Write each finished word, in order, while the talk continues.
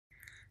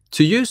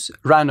To use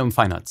random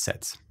finite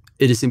sets,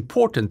 it is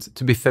important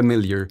to be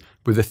familiar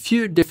with a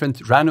few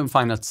different random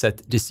finite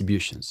set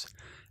distributions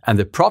and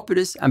the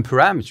properties and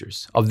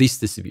parameters of these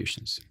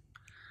distributions.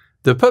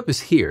 The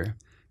purpose here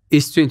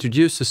is to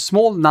introduce a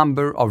small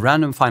number of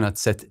random finite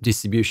set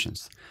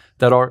distributions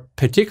that are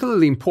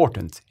particularly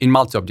important in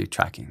multi-object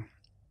tracking.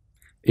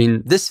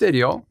 In this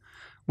video,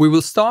 we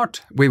will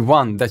start with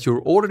one that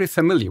you're already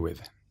familiar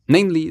with,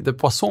 namely the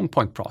Poisson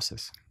point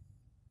process.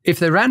 If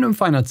the random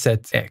finite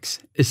set X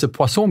is a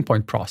Poisson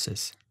point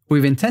process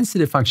with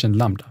intensity function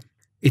lambda,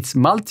 its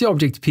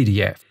multi-object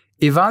PDF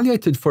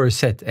evaluated for a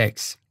set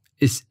X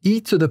is e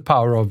to the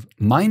power of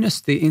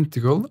minus the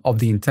integral of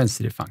the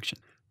intensity function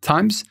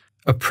times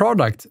a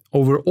product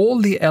over all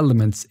the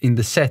elements in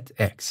the set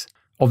X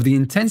of the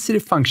intensity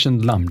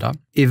function lambda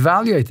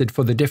evaluated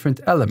for the different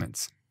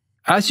elements.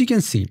 As you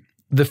can see,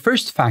 the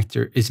first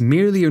factor is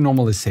merely a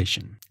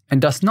normalization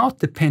and does not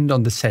depend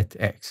on the set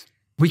X.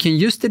 We can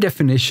use the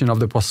definition of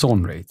the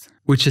Poisson rate,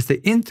 which is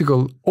the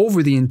integral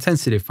over the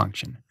intensity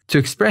function, to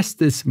express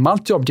this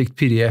multi-object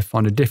PDF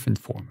on a different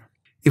form.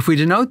 If we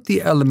denote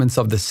the elements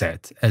of the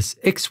set as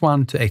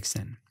x1 to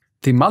xn,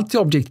 the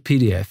multi-object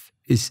PDF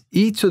is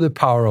e to the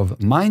power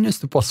of minus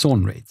the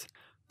Poisson rate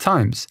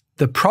times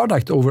the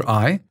product over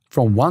I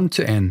from 1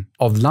 to n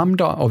of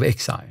lambda of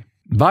xi.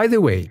 By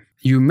the way,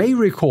 you may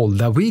recall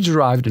that we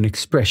derived an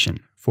expression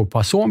for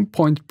Poisson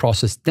point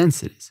process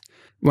densities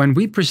when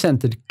we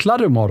presented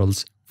clutter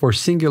models for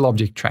single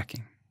object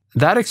tracking.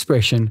 That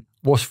expression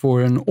was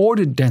for an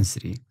ordered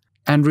density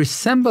and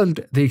resembled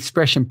the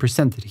expression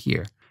presented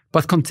here,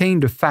 but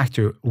contained a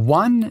factor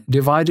 1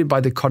 divided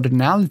by the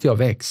cardinality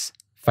of x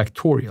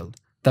factorial,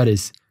 that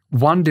is,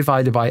 1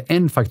 divided by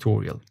n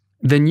factorial.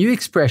 The new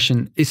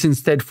expression is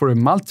instead for a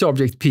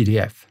multi-object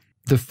PDF.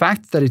 The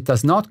fact that it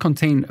does not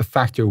contain a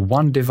factor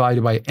 1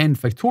 divided by n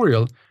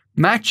factorial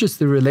matches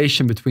the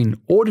relation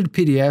between ordered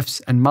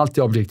PDFs and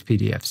multi-object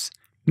PDFs,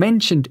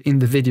 mentioned in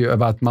the video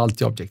about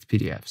multi-object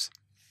PDFs.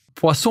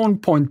 Poisson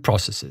point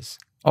processes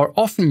are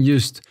often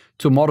used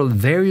to model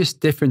various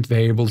different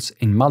variables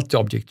in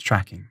multi-object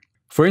tracking.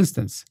 For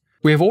instance,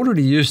 we have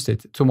already used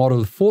it to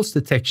model false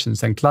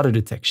detections and clutter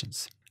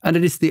detections, and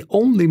it is the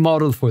only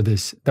model for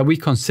this that we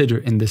consider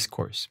in this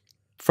course.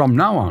 From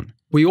now on,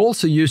 we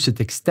also use it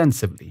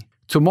extensively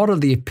to model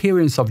the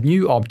appearance of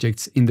new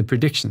objects in the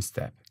prediction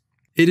step.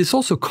 It is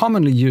also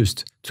commonly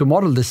used to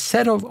model the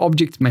set of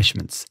object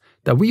measurements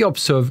that we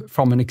observe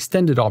from an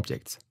extended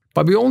object,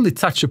 but we only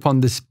touch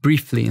upon this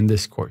briefly in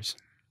this course.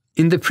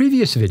 In the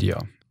previous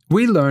video,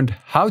 we learned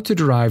how to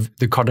derive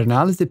the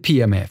cardinality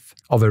PMF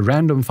of a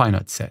random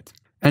finite set,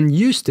 and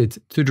used it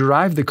to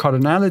derive the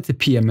cardinality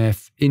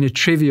PMF in a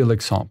trivial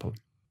example.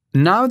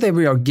 Now that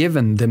we are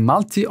given the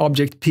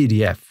multi-object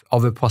PDF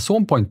of a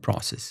Poisson point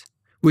process,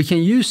 we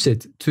can use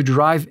it to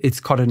derive its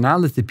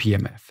cardinality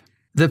PMF.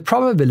 The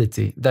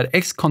probability that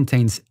X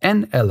contains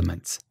n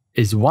elements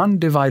is 1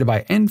 divided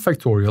by n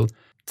factorial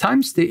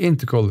times the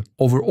integral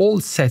over all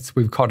sets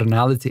with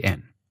cardinality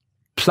n.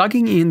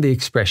 Plugging in the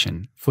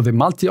expression for the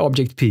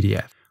multi-object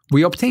PDF,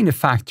 we obtain a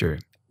factor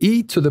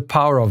e to the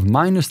power of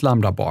minus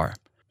lambda bar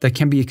that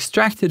can be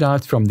extracted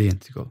out from the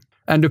integral,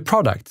 and the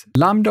product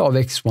lambda of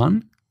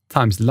x1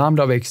 times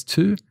lambda of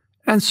x2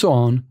 and so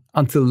on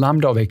until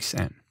lambda of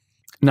xn.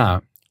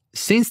 Now,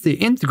 since the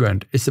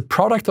integrand is a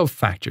product of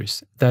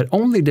factors that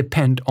only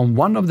depend on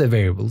one of the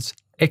variables,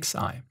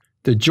 xi,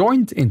 the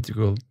joint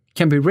integral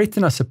can be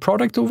written as a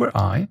product over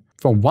I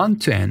from 1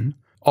 to n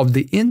of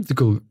the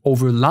integral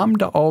over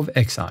lambda of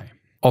xi.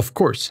 Of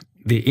course,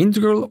 the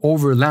integral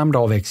over lambda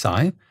of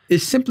xi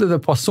is simply the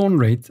Poisson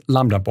rate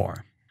lambda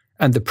bar,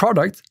 and the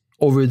product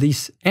over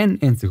these n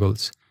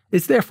integrals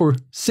is therefore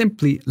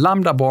simply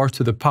lambda bar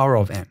to the power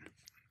of n.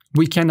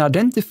 We can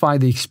identify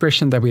the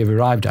expression that we have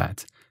arrived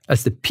at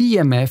as the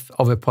PMF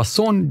of a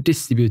Poisson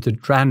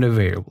distributed random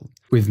variable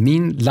with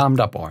mean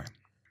lambda bar.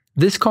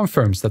 This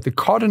confirms that the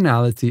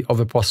cardinality of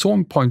a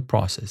Poisson point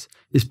process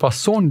is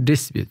Poisson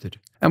distributed,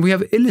 and we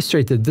have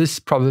illustrated this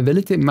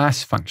probability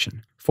mass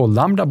function for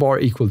lambda bar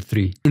equal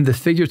 3 in the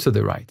figure to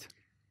the right.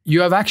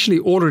 You have actually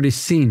already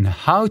seen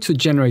how to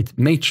generate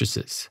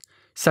matrices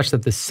such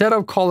that the set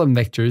of column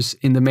vectors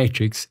in the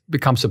matrix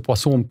becomes a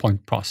Poisson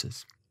point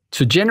process.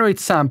 To generate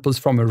samples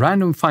from a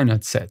random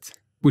finite set,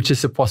 which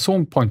is a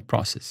Poisson point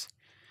process,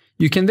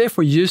 you can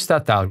therefore use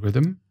that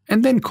algorithm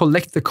and then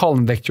collect the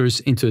column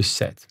vectors into a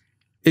set.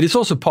 It is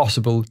also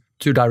possible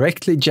to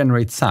directly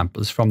generate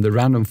samples from the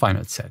random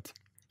finite set.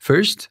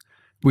 First,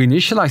 we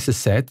initialize the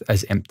set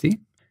as empty,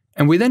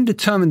 and we then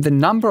determine the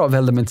number of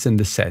elements in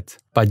the set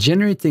by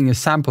generating a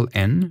sample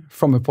n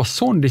from a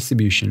Poisson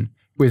distribution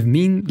with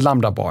mean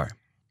lambda bar.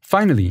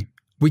 Finally,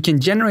 we can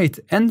generate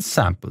n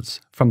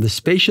samples from the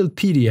spatial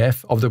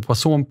PDF of the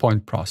Poisson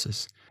point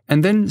process,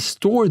 and then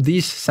store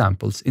these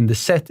samples in the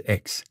set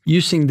X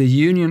using the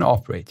union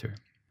operator.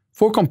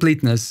 For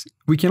completeness,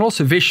 we can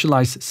also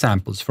visualize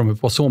samples from a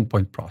Poisson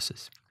point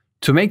process.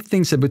 To make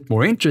things a bit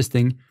more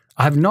interesting,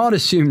 I have not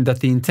assumed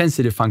that the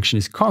intensity function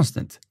is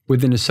constant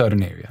within a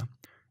certain area.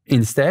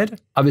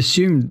 Instead, I've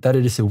assumed that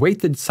it is a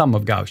weighted sum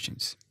of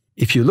Gaussians.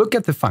 If you look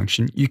at the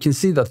function, you can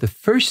see that the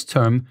first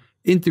term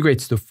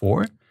integrates to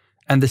 4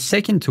 and the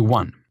second to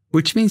 1,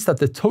 which means that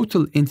the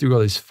total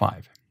integral is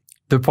 5.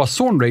 The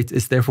Poisson rate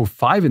is therefore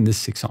 5 in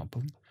this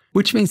example,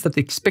 which means that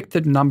the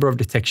expected number of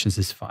detections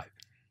is 5.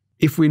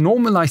 If we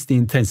normalize the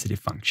intensity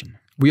function,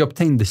 we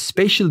obtain the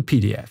spatial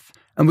PDF,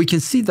 and we can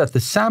see that the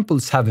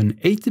samples have an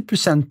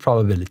 80%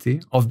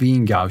 probability of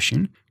being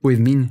Gaussian with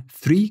mean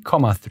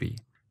 3,3,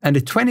 and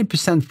a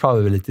 20%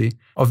 probability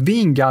of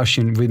being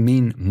Gaussian with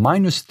mean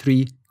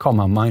 -3,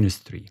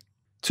 -3.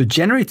 To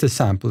generate a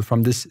sample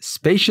from this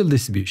spatial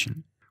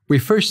distribution, we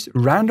first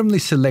randomly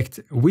select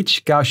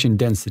which Gaussian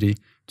density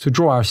to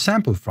draw our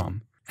sample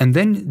from, and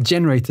then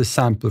generate a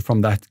sample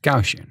from that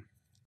Gaussian.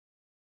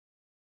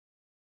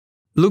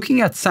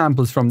 Looking at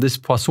samples from this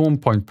Poisson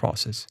point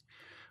process,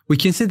 we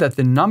can see that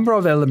the number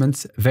of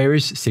elements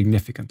varies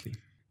significantly.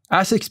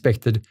 As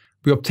expected,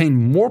 we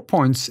obtain more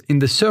points in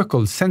the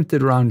circle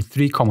centered around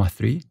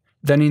 3,3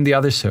 than in the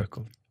other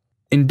circle.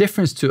 In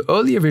difference to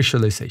earlier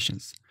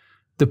visualizations,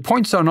 the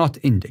points are not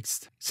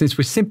indexed, since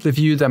we simply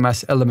view them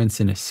as elements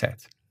in a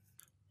set.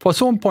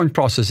 Poisson point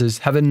processes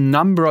have a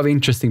number of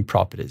interesting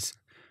properties,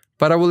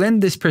 but I will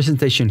end this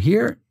presentation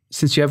here,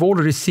 since you have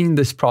already seen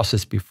this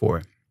process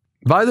before.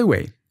 By the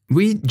way,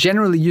 we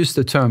generally use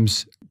the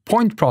terms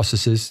point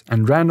processes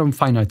and random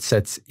finite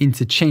sets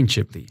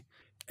interchangeably,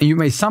 and you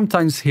may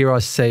sometimes hear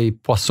us say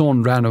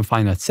Poisson random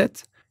finite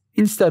set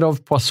instead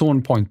of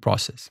Poisson point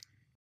process.